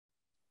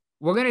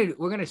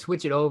we're gonna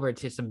switch it over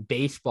to some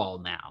baseball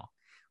now.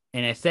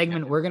 In a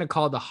segment we're gonna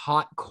call the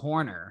hot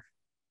corner.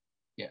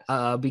 Yes.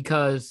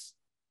 Because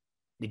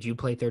did you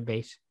play third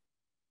base?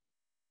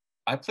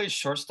 I played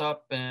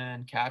shortstop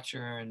and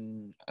catcher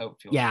and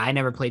outfield. Yeah, I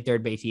never played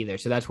third base either,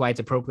 so that's why it's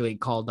appropriately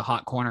called the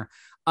hot corner.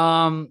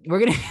 We're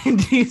gonna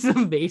do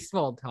some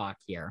baseball talk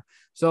here.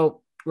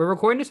 So we're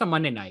recording this on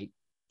Monday night.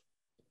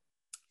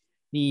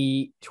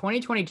 The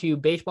 2022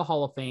 Baseball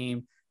Hall of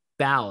Fame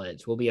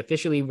ballots will be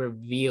officially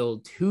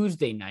revealed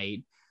Tuesday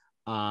night.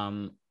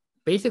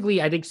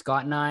 Basically, I think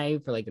Scott and I,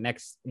 for like the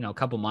next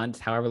couple months,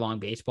 however long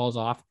baseball's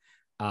off,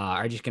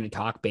 are just going to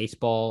talk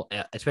baseball,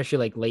 especially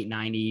like late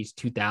 90s,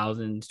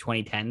 2000s,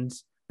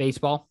 2010s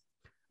baseball.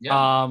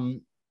 Yeah.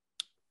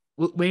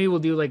 Maybe we'll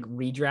do like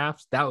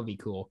redrafts. That would be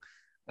cool.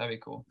 That'd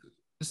be cool.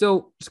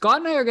 So Scott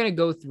and I are going to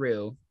go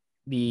through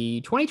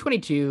the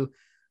 2022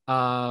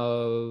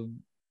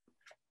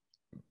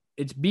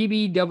 it's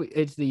BBW.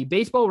 It's the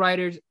Baseball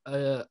Writers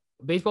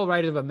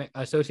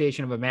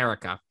Association of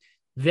America.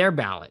 Their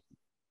ballot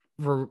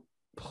for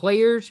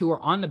players who are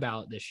on the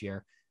ballot this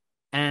year.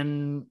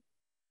 And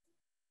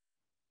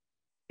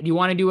do you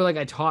want to do like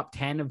a top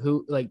 10 of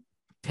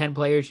 10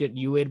 players that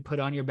you would put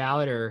on your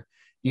ballot, or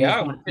do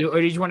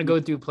you just want to go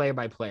through player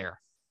by player?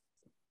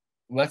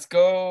 Let's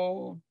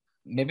go.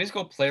 Maybe let's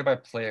go player by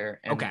player.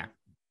 And okay.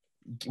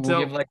 We'll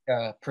give like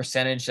a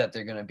percentage that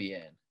they're going to be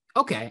in.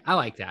 Okay. I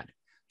like that.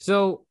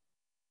 So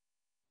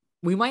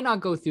we might not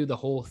go through the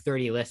whole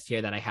 30 list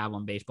here that I have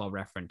on Baseball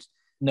Reference.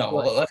 No,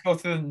 let's go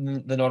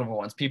through the notable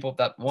ones. People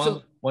that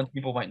one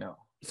people might know.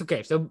 It's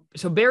okay. So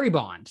Barry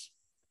Bonds.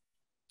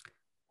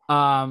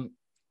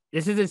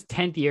 This is his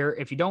 10th year.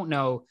 If you don't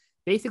know,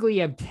 basically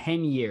you have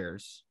 10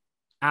 years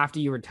after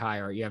you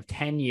retire. You have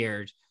 10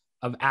 years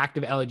of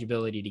active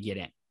eligibility to get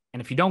in.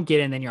 And if you don't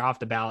get in, then you're off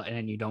the ballot and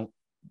then you don't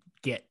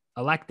get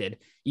elected.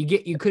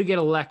 You could get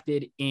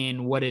elected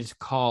in what is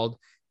called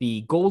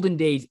the Golden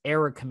Days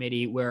Era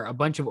Committee, where a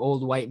bunch of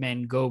old white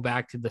men go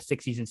back to the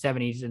 60s and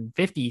 70s and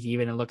 50s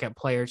even and look at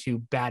players who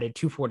batted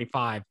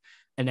 245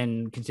 and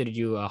then considered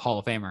you a Hall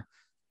of Famer.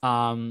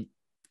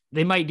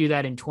 They might do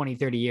that in 20,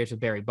 30 years with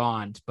Barry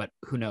Bonds, but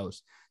who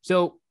knows?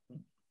 So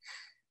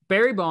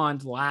Barry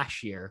Bonds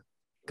last year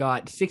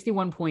got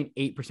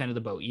 61.8% of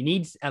the vote. You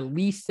need at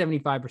least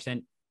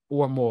 75%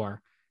 or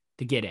more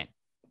to get in.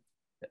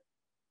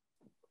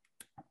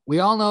 We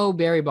all know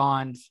Barry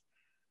Bonds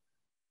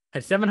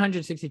has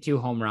 762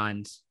 home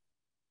runs.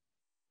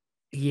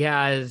 He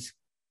has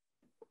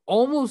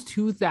almost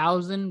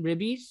 2,000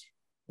 ribbies,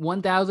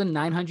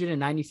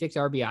 1,996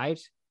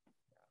 RBIs,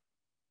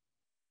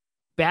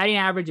 batting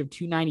average of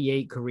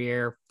 298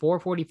 career,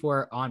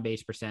 444 on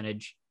base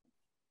percentage.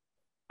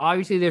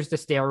 Obviously, there's the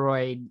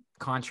steroid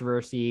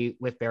controversy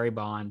with Barry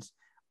Bonds.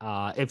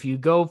 If you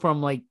go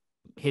from like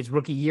his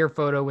rookie year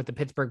photo with the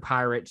Pittsburgh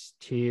Pirates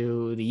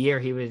to the year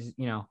he was,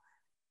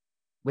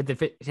 with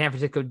the San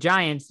Francisco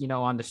Giants,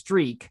 on the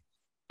streak,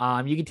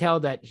 you can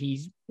tell that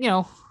he's,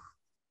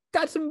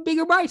 got some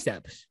bigger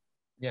biceps.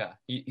 Yeah,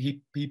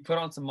 he put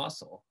on some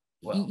muscle.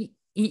 Well,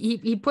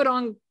 he put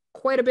on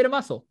quite a bit of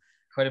muscle.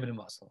 Quite a bit of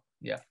muscle.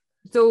 Yeah.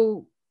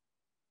 So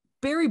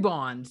Barry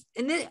Bonds,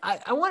 and then I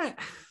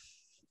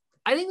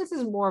think this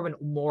is more of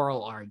a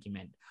moral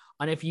argument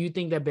on if you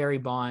think that Barry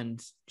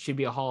Bonds should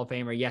be a Hall of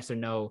Famer, yes or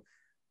no,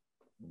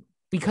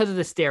 because of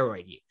the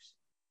steroid use.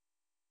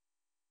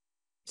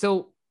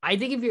 So I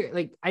think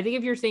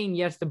if you're saying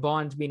yes to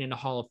Bonds being in the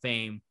Hall of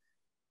Fame,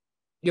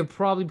 you're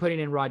probably putting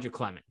in Roger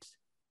Clemens,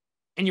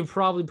 and you're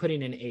probably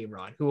putting in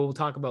A-Rod, who we'll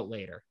talk about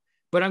later.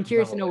 But I'm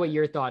curious to know what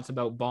your thoughts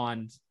about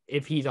Bonds,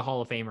 if he's a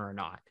Hall of Famer or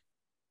not.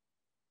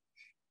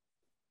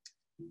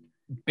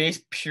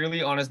 Based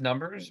purely on his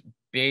numbers,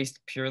 based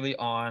purely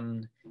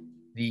on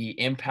the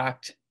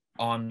impact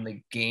on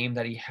the game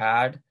that he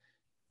had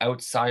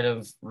outside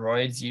of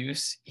roids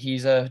use,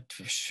 he's a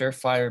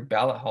surefire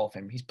ballot Hall of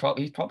Fame. He's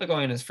probably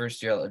going in his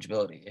first year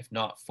eligibility, if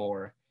not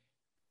for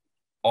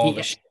all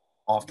the shit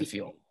off the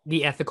field.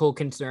 The ethical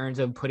concerns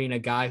of putting a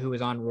guy who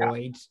is on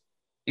roids.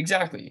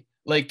 Exactly.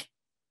 Like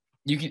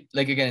you could,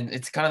 like, again,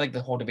 it's kind of like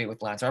the whole debate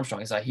with Lance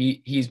Armstrong is that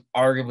he's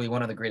arguably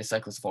one of the greatest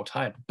cyclists of all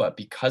time, but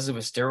because of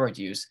his steroid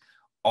use,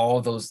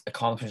 all those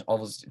accomplishments, all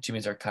those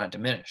achievements are kind of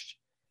diminished,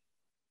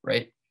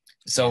 right?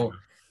 So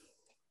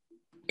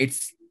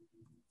it's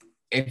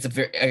a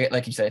very,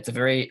 like you said,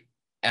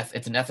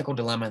 it's an ethical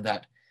dilemma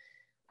that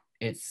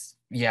it's,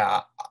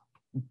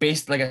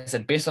 based, like I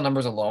said, based on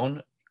numbers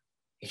alone,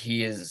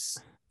 he is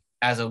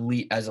as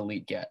elite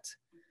gets.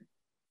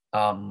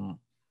 But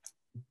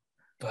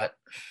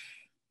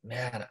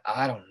man,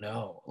 I don't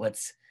know.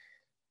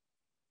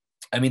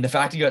 The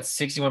fact he got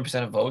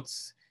 61% of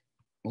votes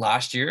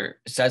last year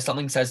says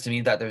to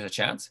me that there's a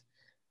chance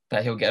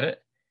that he'll get it.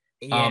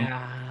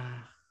 Yeah.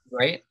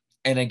 Right.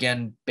 And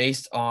again,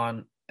 based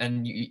on,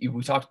 and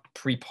we talked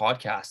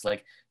pre-podcast,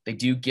 like they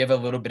do give a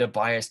little bit of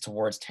bias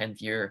towards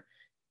 10th year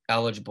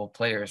eligible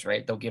players,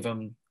 right? They'll give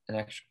them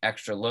an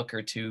extra look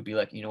or two, be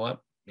like, you know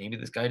what, maybe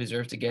this guy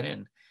deserves to get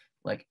in.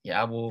 Like,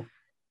 yeah, well,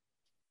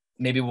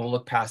 maybe we'll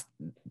look past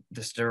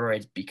the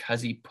steroids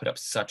because he put up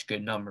such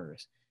good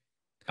numbers,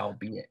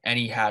 albeit, and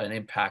he had an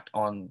impact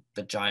on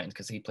the Giants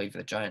because he played for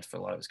the Giants for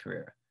a lot of his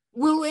career.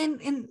 Well,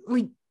 and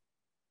like,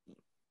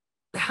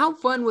 how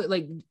fun would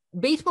like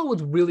baseball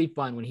was really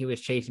fun when he was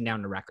chasing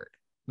down the record,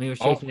 when he was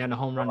chasing down the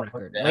home run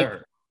record.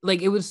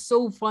 Like it was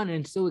so fun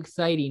and so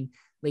exciting.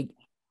 Like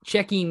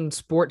checking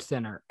Sports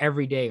Center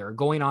every day or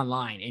going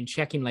online and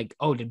checking like,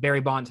 oh, did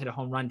Barry Bonds hit a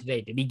home run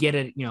today? Did he get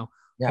a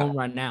home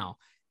run now?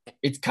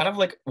 It's kind of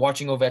like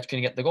watching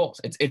Ovechkin get the goals.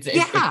 It's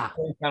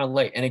kind of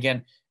late. And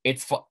again,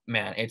 it's fun,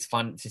 man. It's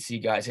fun to see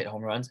guys hit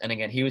home runs. And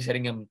again, he was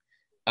hitting them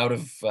out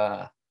of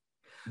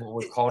what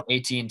was called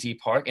AT&T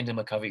Park into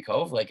McCovey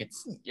Cove. Like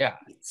it's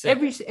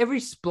every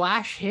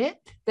splash hit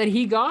that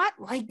he got,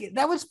 like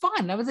that was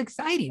fun. That was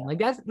exciting. Like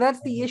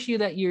that's the issue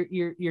that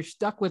you're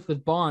stuck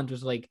with Bonds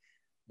was like,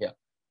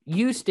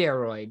 use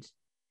steroids.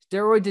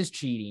 Steroids is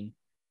cheating.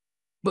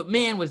 But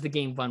man, was the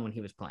game fun when he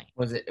was playing.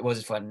 Was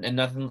it fun? And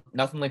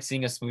nothing like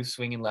seeing a smooth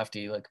swinging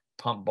lefty like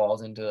pump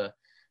balls into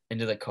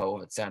the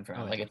cove at San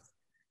Fran.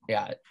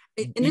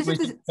 This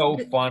is so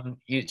fun.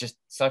 He's just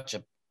such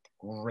a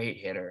great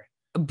hitter.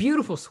 A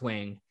beautiful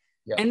swing.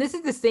 Yeah. And this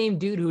is the same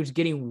dude who's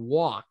getting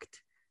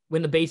walked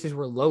when the bases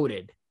were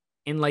loaded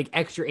in like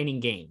extra inning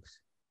games.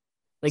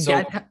 Like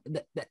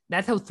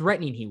that's how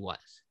threatening he was.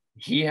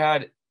 He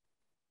had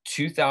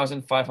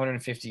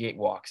 2,558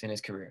 walks in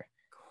his career.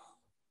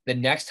 The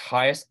next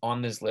highest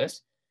on this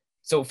list.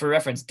 So for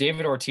reference,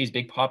 David Ortiz,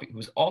 Big Papi,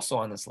 who's also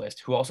on this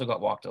list, who also got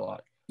walked a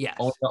lot. Yes.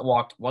 Only got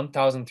walked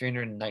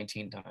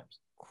 1,319 times.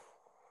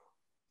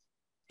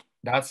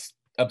 That's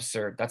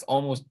absurd. That's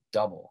almost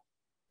double.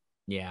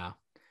 Yeah.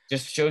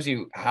 Just shows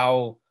you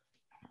how,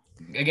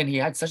 again, he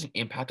had such an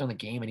impact on the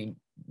game and he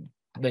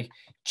like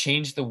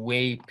changed the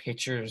way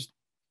pitchers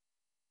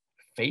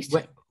faced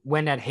him.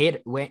 Went at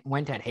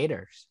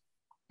haters.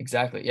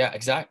 Exactly. Yeah,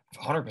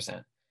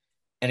 100%.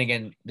 And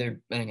again,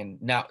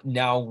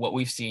 now what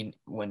we've seen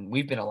when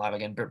we've been alive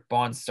again,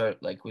 Bonds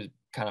was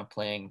kind of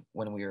playing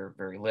when we were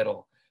very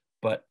little,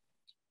 but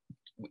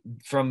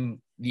from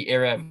the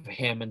era of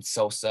him and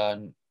Sosa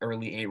and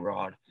early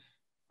A-Rod,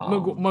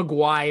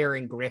 McGuire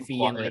and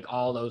Griffey and like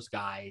all those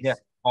guys. Yeah,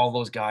 all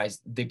those guys.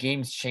 The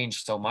game's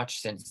changed so much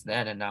since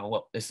then, and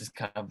now this is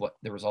kind of what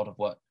the result of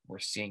what we're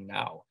seeing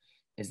now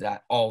is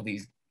that all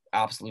these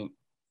absolute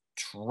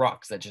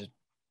trucks that just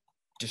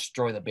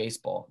destroy the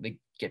baseball, they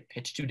get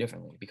pitched too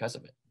differently because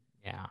of it.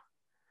 Yeah.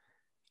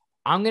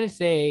 I'm going to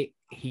say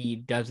he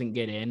doesn't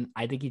get in.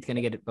 I think he's going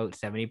to get about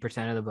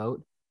 70% of the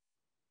vote.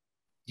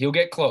 He'll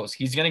get close.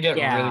 He's going to get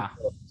really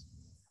close.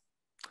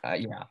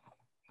 Yeah.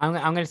 I'm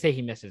going to say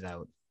he misses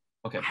out.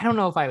 Okay. I don't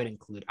know if I would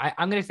include.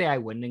 I'm going to say I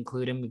wouldn't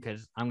include him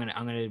because I'm going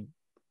to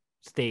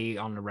stay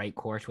on the right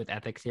course with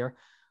ethics here.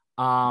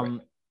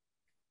 I'm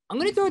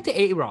going to throw it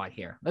to A-Rod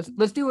here.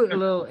 Let's do a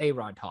little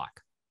A-Rod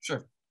talk.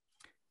 Sure.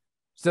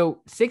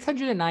 So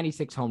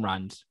 696 home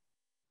runs,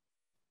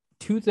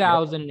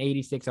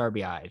 2,086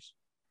 RBIs,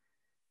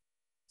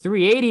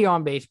 380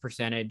 on base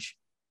percentage.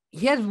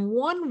 He has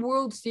one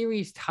World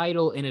Series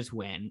title in his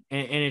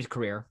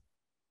career.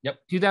 Yep.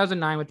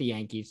 2009 with the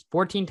Yankees,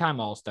 14-time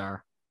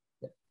All-Star.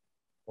 Yep.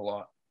 A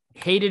lot.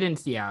 Hated in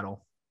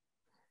Seattle.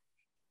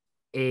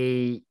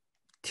 A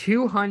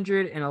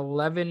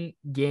 211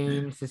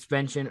 game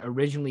suspension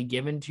originally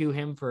given to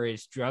him for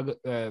his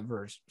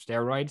for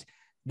steroids,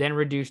 then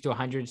reduced to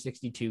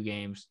 162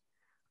 games.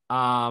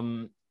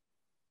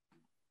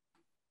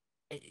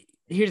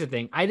 Here's the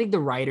thing. I think the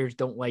writers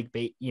don't like,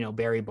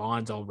 Barry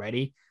Bonds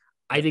already.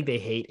 I think they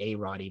hate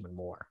A-Rod even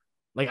more.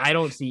 Like, I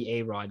don't see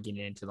A-Rod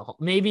getting into the whole.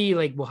 Maybe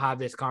like we'll have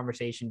this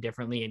conversation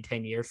differently in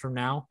 10 years from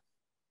now.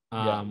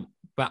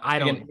 But I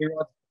don't.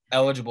 A-Rod's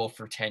eligible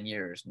for 10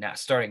 years now,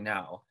 starting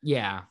now.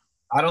 Yeah.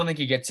 I don't think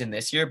he gets in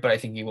this year, but I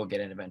think he will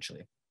get in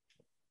eventually.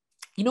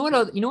 You know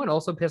what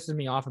also pisses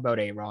me off about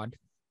A-Rod?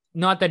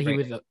 Not that he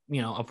was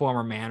a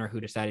former Manor who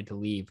decided to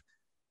leave,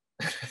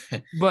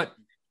 but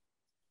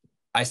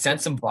I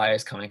sense some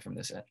bias coming from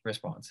this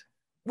response.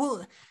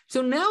 Well,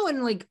 so now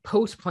in like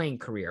post-playing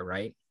career,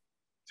 right?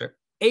 Sure.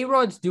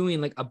 A-Rod's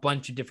doing like a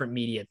bunch of different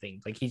media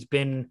things. Like he's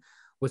been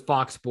with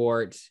Fox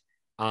Sports.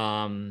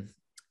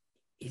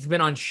 He's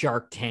been on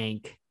Shark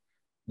Tank.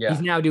 Yeah.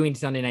 He's now doing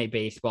Sunday Night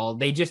Baseball.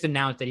 They just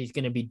announced that he's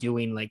going to be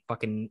doing like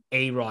fucking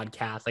A-Rod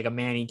cast, like a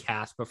Manning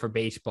cast, but for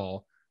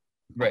baseball.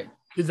 Right.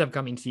 This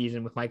upcoming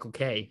season with Michael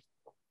Kay.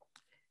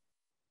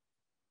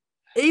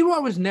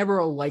 A-Rod was never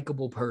a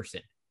likable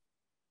person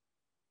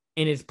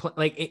in his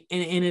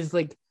in his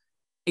like,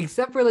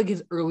 except for like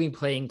his early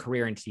playing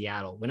career in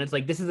Seattle, when it's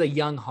like this is a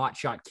young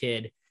hotshot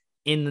kid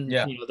in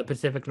the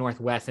Pacific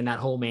Northwest and that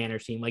whole Manor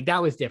scene, like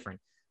that was different.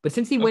 But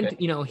since he went,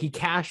 he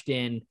cashed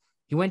in,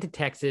 he went to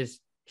Texas,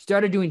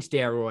 started doing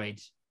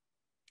steroids,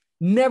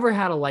 never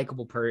had a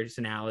likable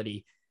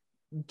personality.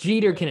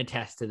 Jeter can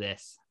attest to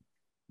this.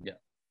 Yeah.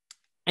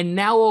 And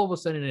now all of a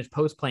sudden in his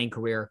post-playing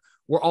career,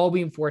 we're all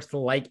being forced to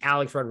like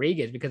Alex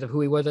Rodriguez because of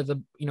who he was as a,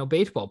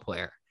 baseball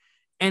player.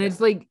 And Yeah. it's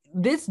like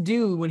this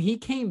dude, when he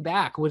came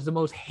back, was the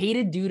most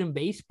hated dude in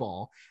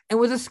baseball and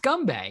was a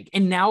scumbag.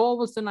 And now all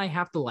of a sudden I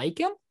have to like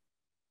him.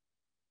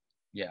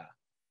 Yeah.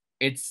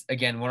 It's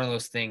again one of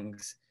those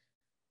things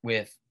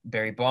with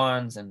Barry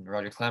Bonds and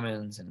Roger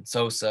Clemens and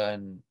Sosa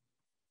and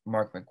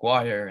Mark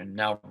McGwire and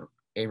now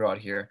A-Rod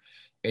here.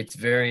 It's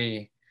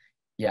very,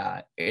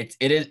 yeah, it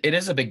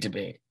is a big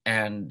debate,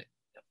 and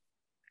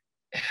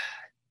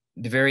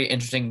very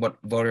interesting what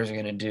voters are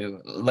going to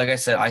do. Like I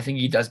said, I think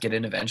he does get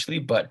in eventually,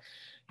 but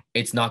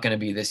it's not going to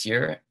be this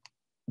year,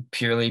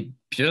 purely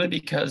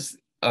because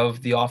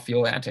of the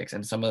off-field antics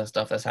and some of the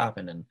stuff that's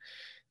happened.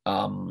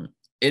 And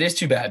it is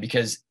too bad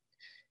because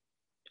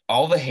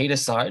all the hate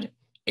aside,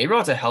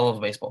 A-Rod's a hell of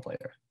a baseball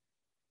player.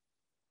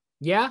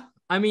 Yeah.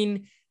 I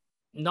mean,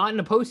 not in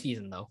the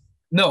postseason, though.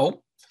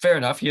 No, fair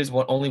enough. He has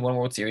only one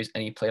World Series,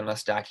 and he played on a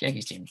stacked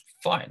Yankees team.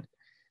 Fine.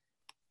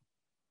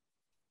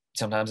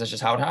 Sometimes that's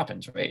just how it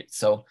happens, right?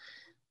 So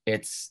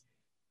it's,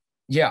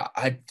 yeah,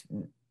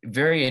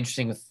 very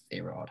interesting with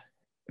A-Rod.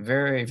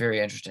 Very, very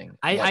interesting.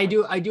 I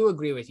do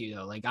agree with you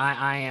though. Like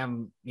I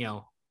am,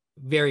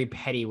 very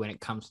petty when it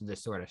comes to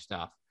this sort of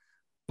stuff,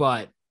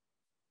 but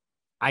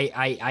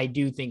I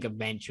do think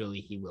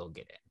eventually he will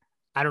get in.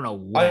 I don't know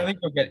when. I think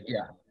he'll get,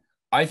 yeah.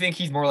 I think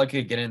he's more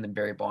likely to get in than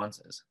Barry Bonds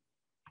is,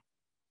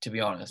 to be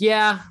honest.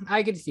 Yeah,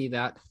 I could see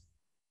that.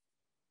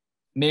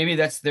 Maybe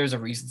there's a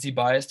recency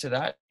bias to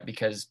that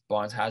because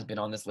Bonds has been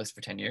on this list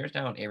for 10 years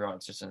now, and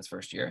A-Rod's just in his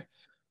first year.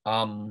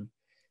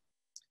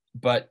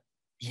 But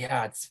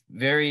yeah, it's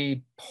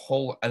very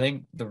I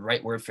think the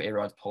right word for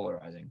A-Rod's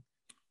polarizing.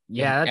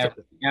 Yeah, that's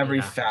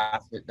every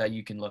facet that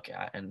you can look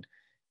at. And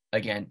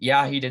again,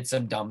 yeah, he did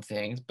some dumb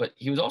things, but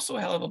he was also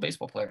a hell of a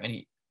baseball player. And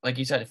he, like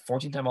you said,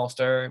 14-time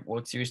All-Star,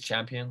 World Series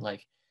champion.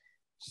 Like,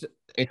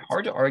 it's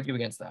hard to argue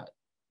against that.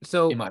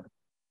 So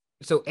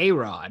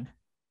A-Rod,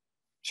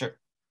 sure,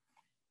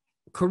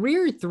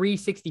 career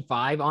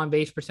 365 on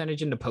base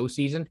percentage in the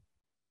postseason.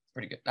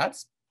 Pretty good.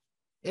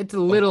 It's a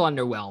little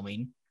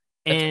underwhelming.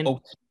 And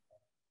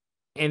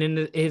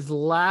in his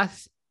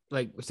last,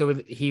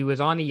 he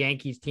was on the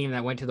Yankees team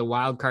that went to the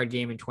wild card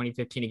game in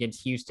 2015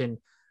 against Houston,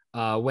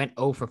 went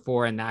 0 for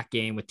 4 in that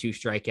game with 2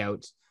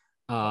 strikeouts,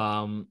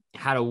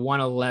 had a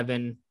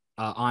 111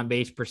 on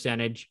base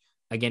percentage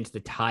against the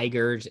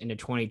Tigers in the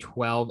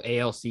 2012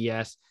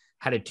 ALCS,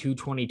 had a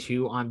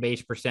 222 on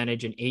base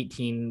percentage and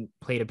 18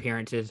 plate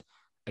appearances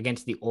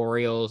against the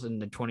Orioles in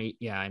the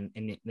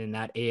in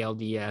that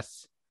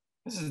ALDS.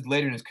 This is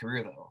later in his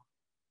career though.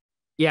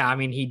 Yeah, I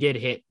mean, he did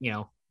hit,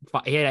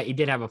 he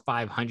did have a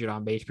 500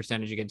 on base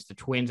percentage against the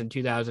Twins in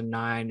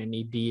 2009 and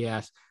the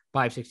DS,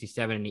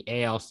 567 in the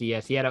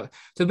ALCS.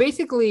 So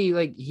basically,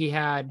 like, he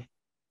had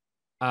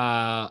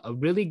a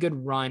really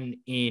good run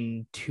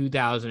in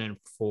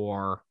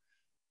 2004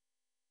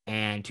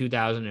 and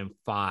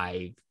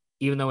 2005,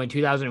 even though in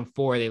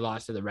 2004 they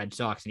lost to the Red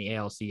Sox in the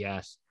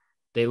ALCS.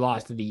 They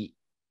lost to the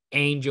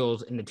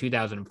Angels in the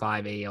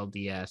 2005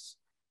 ALDS,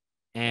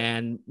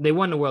 and they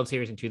won the World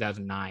Series in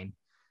 2009.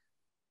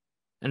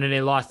 And then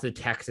they lost to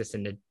Texas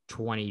in the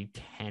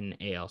 2010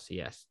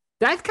 ALCS.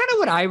 That's kind of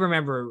what I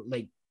remember,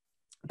 like,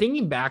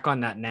 thinking back on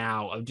that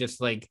now, of just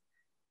like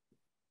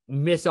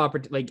missed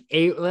opportunity.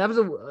 Like, that was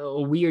a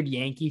weird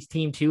Yankees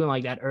team too, and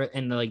like that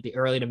in the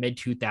early to mid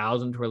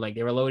 2000s, where like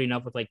they were loading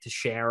up with like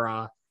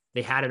Teixeira.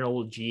 They had an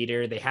old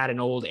Jeter. They had an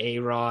old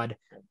A-Rod,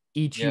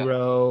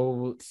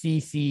 Ichiro,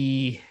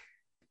 CC.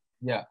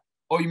 Yeah.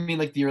 Oh, you mean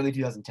like the early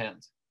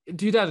 2010s?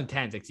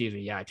 2010s, excuse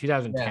me. Yeah,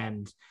 2010s.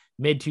 Yeah.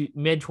 Mid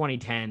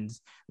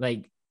 2010s,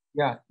 like,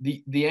 yeah,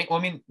 the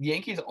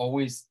Yankees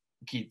always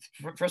keep,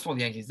 first of all,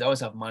 the Yankees, they always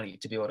have money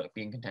to be able to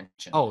be in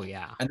contention. Oh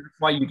yeah, and that's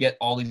why you get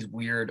all these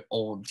weird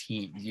old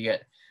teams. You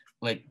get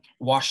like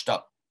washed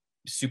up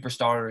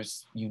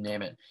superstars, you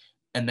name it,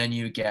 and then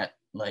you get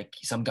like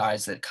some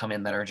guys that come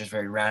in that are just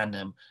very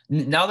random.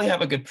 Now they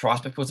have a good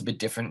prospect pool. It's a bit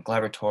different.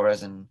 Gleyber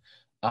Torres and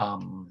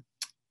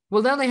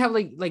well, now they have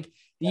like the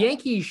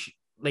Yankees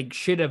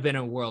should have been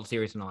a World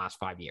Series in the last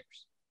 5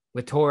 years.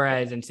 With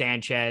Torres and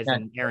Sanchez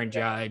and Aaron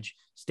Judge,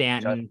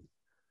 Stanton.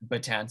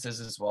 Betances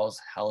as well as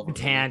hell of a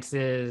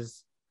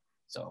Betances.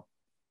 So,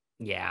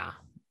 yeah.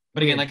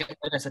 But again, like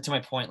I said, to my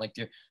point, like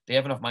they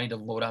have enough money to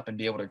load up and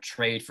be able to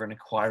trade for and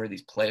acquire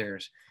these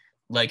players.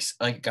 Like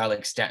a guy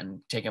like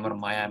Stanton, take him out of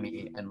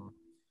Miami and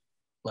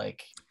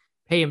like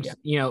pay him,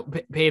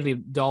 pay the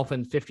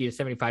Dolphins 50 to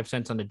 75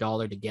 cents on the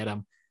dollar to get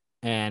him.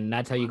 And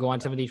that's how you go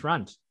on some of these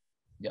runs.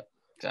 Yep,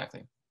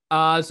 exactly.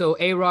 So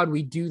A-Rod,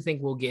 we do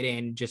think we'll get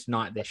in, just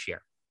not this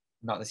year.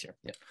 Not this year.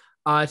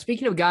 Yeah.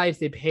 Speaking of guys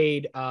they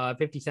paid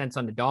 50 cents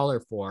on the dollar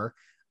for,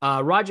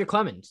 Roger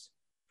Clemens,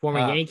 former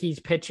Yankees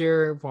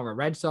pitcher, former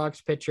Red Sox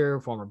pitcher,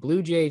 former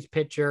Blue Jays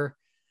pitcher.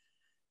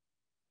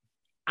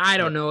 I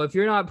don't know. If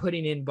you're not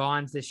putting in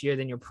Bonds this year,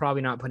 then you're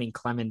probably not putting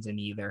Clemens in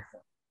either.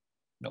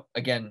 No,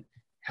 again,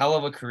 hell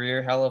of a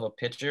career, hell of a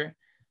pitcher,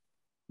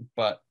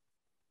 but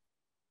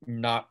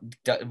not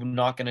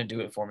going to do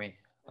it for me.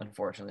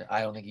 Unfortunately,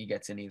 I don't think he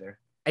gets in either.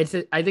 I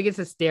think it's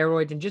a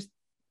steroid, and just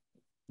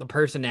the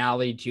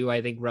personality too,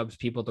 I think, rubs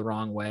people the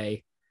wrong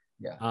way.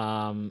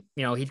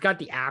 Yeah. He's got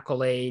the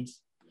accolades.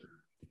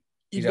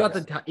 He's got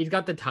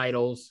the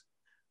titles.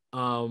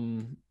 Yeah,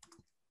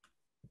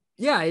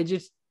 it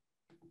just,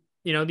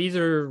 these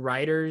are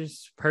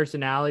writers,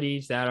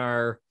 personalities that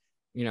are,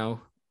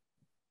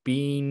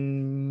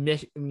 being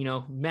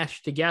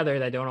meshed together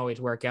that don't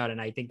always work out. And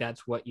I think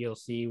that's what you'll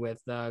see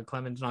with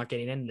Clemens not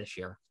getting in this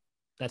year.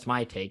 That's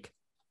my take.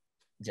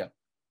 Yeah.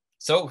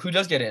 So who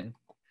does get in?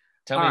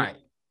 Tell me. Right.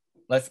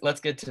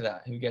 Let's get to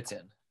that. Who gets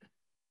in?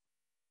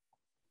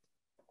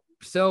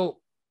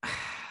 So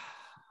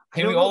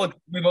we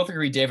both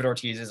agree David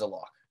Ortiz is a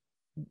lock.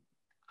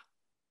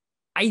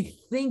 I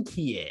think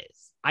he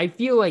is. I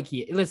feel like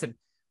listen,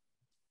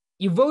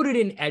 you voted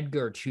in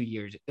Edgar 3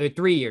 years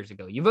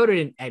ago. You voted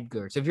in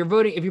Edgar. So if you're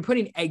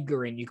putting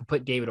Edgar in, you can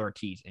put David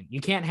Ortiz in. You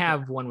can't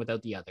have one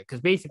without the other,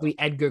 because basically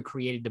Edgar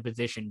created the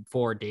position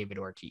for David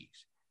Ortiz.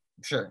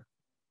 Sure.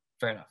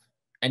 Fair enough.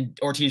 And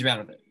Ortiz ran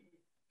with it.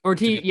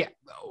 Yeah.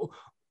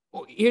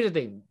 Here's the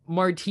thing.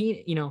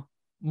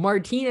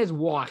 Martinez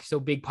walked so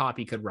Big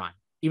Papi could run,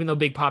 even though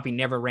Big Papi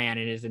never ran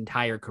in his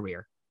entire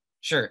career.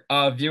 Sure.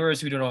 Viewers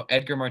who don't know,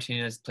 Edgar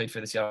Martinez played for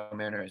the Seattle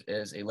Mariners,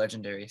 is a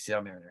legendary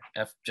Seattle Mariner.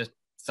 Just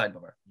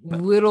sidebar.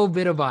 Little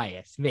bit of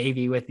bias,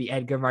 maybe, with the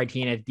Edgar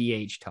Martinez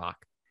DH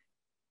talk.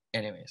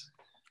 Anyways.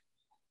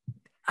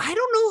 I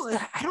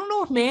don't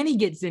know if Manny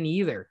gets in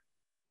either.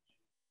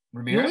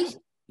 Ramirez?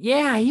 He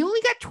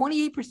only got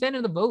 28%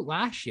 of the vote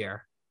last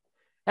year.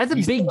 That's a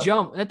big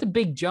jump. That's a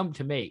big jump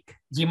to make.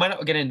 He might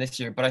not get in this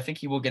year, but I think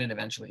he will get in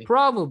eventually.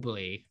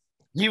 Probably.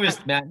 He was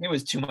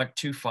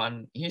too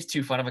fun. He's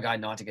too fun of a guy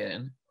not to get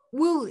in.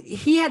 Well,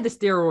 he had the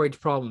steroids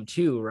problem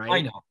too, right?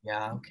 I know.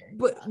 Yeah. Okay.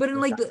 But in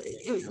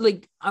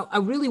I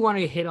really want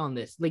to hit on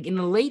this. Like in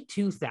the late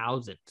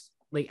 2000s,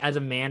 like as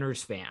a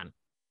Manners fan,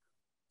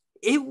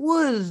 it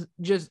was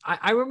just,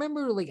 I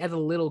remember like as a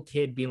little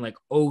kid being like,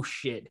 oh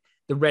shit,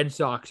 the Red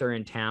Sox are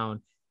in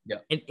town. Yeah.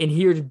 And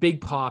here's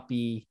Big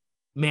Papi,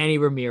 Manny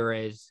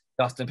Ramirez,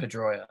 Dustin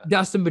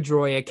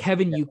Pedroia,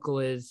 Kevin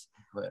Youkilis,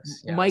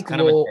 Mike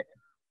kind Lowell.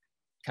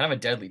 Kind of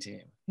a deadly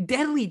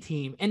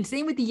team. And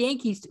same with the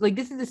Yankees. Like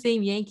this is the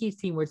same Yankees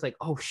team where it's like,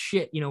 oh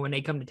shit, when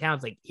they come to town,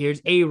 it's like,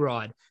 here's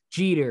A-Rod,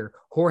 Jeter,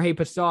 Jorge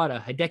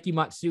Posada, Hideki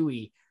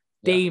Matsui,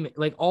 Damon,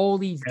 like all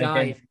these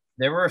guys.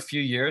 There were a few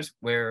years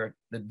where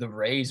the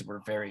Rays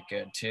were very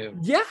good too.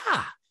 Yeah.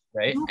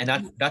 Right.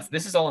 And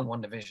this is all in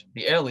one division.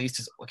 The AL East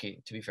is,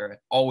 okay, to be fair,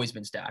 always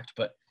been stacked,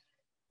 but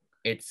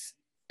it's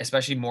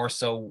especially more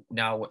so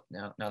now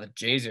the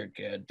Jays are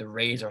good. The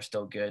Rays are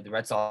still good. The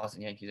Red Sox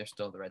and Yankees are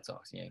still the Red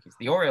Sox and Yankees.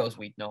 The Orioles,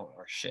 we know,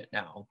 are shit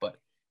now, but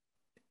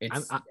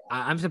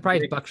I'm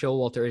surprised Buck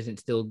Showalter isn't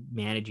still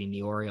managing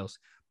the Orioles.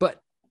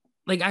 But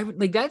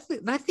that's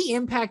the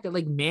impact that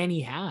like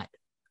Manny had.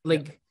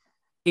 Like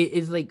it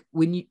is like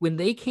when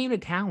they came to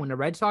town, when the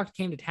Red Sox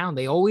came to town,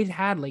 they always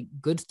had like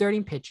good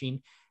starting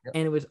pitching,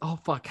 and it was, oh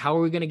fuck, how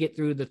are we gonna get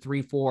through the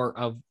 3-4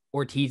 of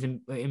Ortiz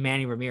and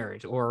Manny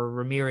Ramirez or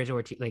Ramirez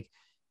Ortiz? Like,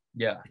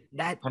 yeah,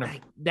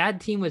 that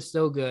team was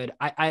so good.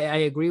 I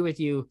agree with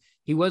you.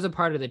 He was a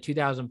part of the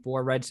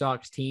 2004 Red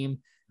Sox team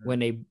when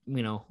they,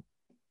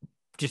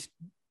 just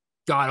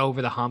got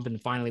over the hump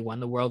and finally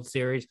won the World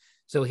Series.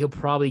 So he'll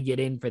probably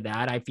get in for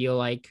that. I feel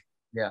like,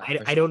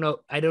 I don't know.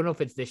 I don't know if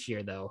it's this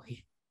year though.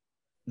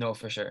 No,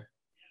 for sure.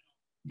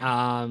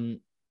 Same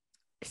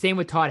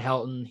with Todd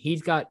Helton.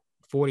 He's got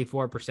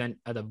 44%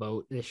 of the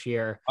vote this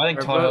year. I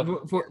think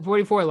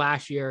 44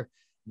 last year.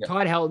 Yeah.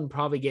 Todd Helton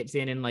probably gets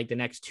in like the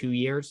next 2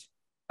 years.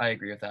 I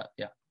agree with that.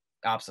 Yeah,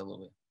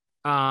 absolutely.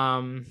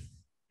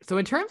 So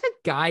in terms of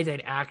guys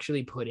I'd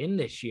actually put in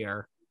this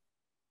year,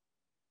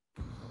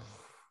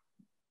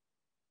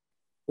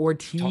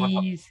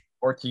 Ortiz,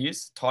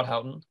 Todd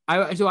Helton.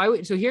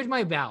 So here's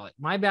my ballot.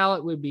 My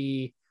ballot would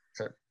be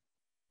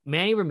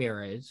Manny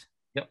Ramirez.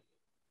 Yep.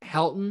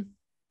 Helton.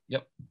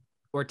 Yep.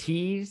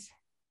 Ortiz.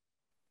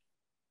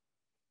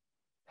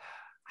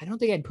 I don't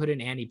think I'd put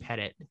in Andy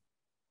Pettitte.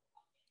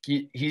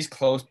 He's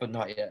close, but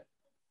not yet.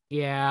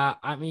 Yeah,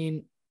 I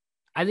mean,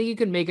 I think you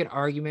can make an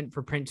argument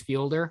for Prince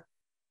Fielder.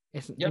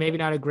 It's maybe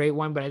not a great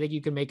one, but I think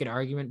you can make an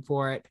argument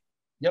for it.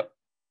 Yep.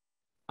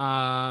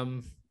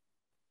 Like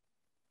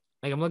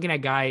I'm looking at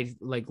guys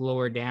like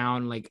lower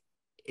down. Like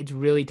it's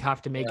really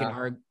tough to make an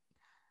argument.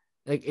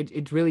 Like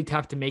it's really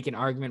tough to make an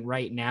argument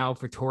right now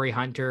for Torrey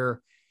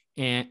Hunter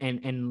and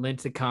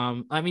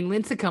Lincecum. I mean,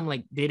 Lincecum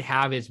like did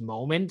have his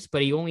moments,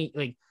 but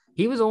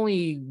he was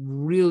only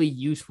really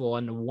useful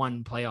in the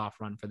one playoff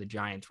run for the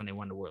Giants when they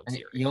won the World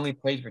Series. He only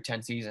played for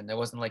 10 seasons. It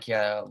wasn't like he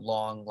had a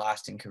long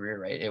lasting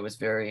career, right? It was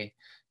very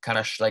kind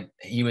of like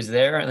he was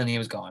there and then he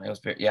was gone. It was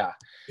very,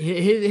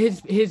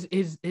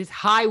 His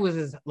high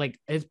was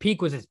his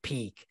peak was his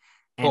peak.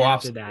 And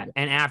after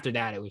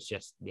that, it was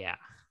just,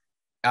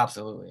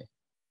 Absolutely.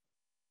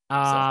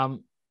 I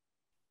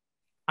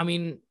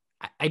mean,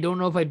 I don't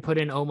know if I'd put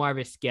in Omar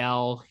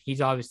Vizquel.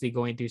 He's obviously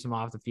going through some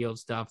off the field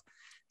stuff.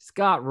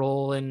 Scott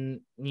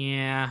Rowland,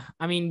 I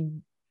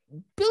mean,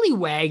 Billy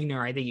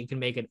Wagner, I think you can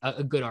make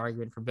a good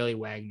argument for Billy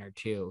Wagner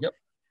too. Yep.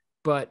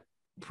 But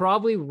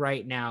probably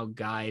right now,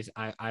 guys,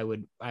 I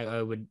would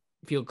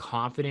feel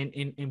confident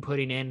in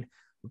putting in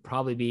would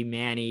probably be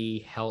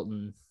Manny,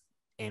 Helton,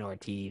 and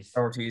Ortiz.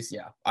 Ortiz,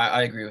 yeah,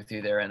 I agree with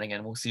you there. And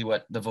again, we'll see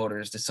what the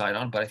voters decide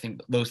on, but I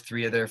think those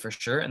three are there for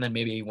sure, and then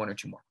maybe one or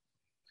two more.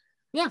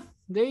 Yeah,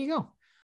 there you go.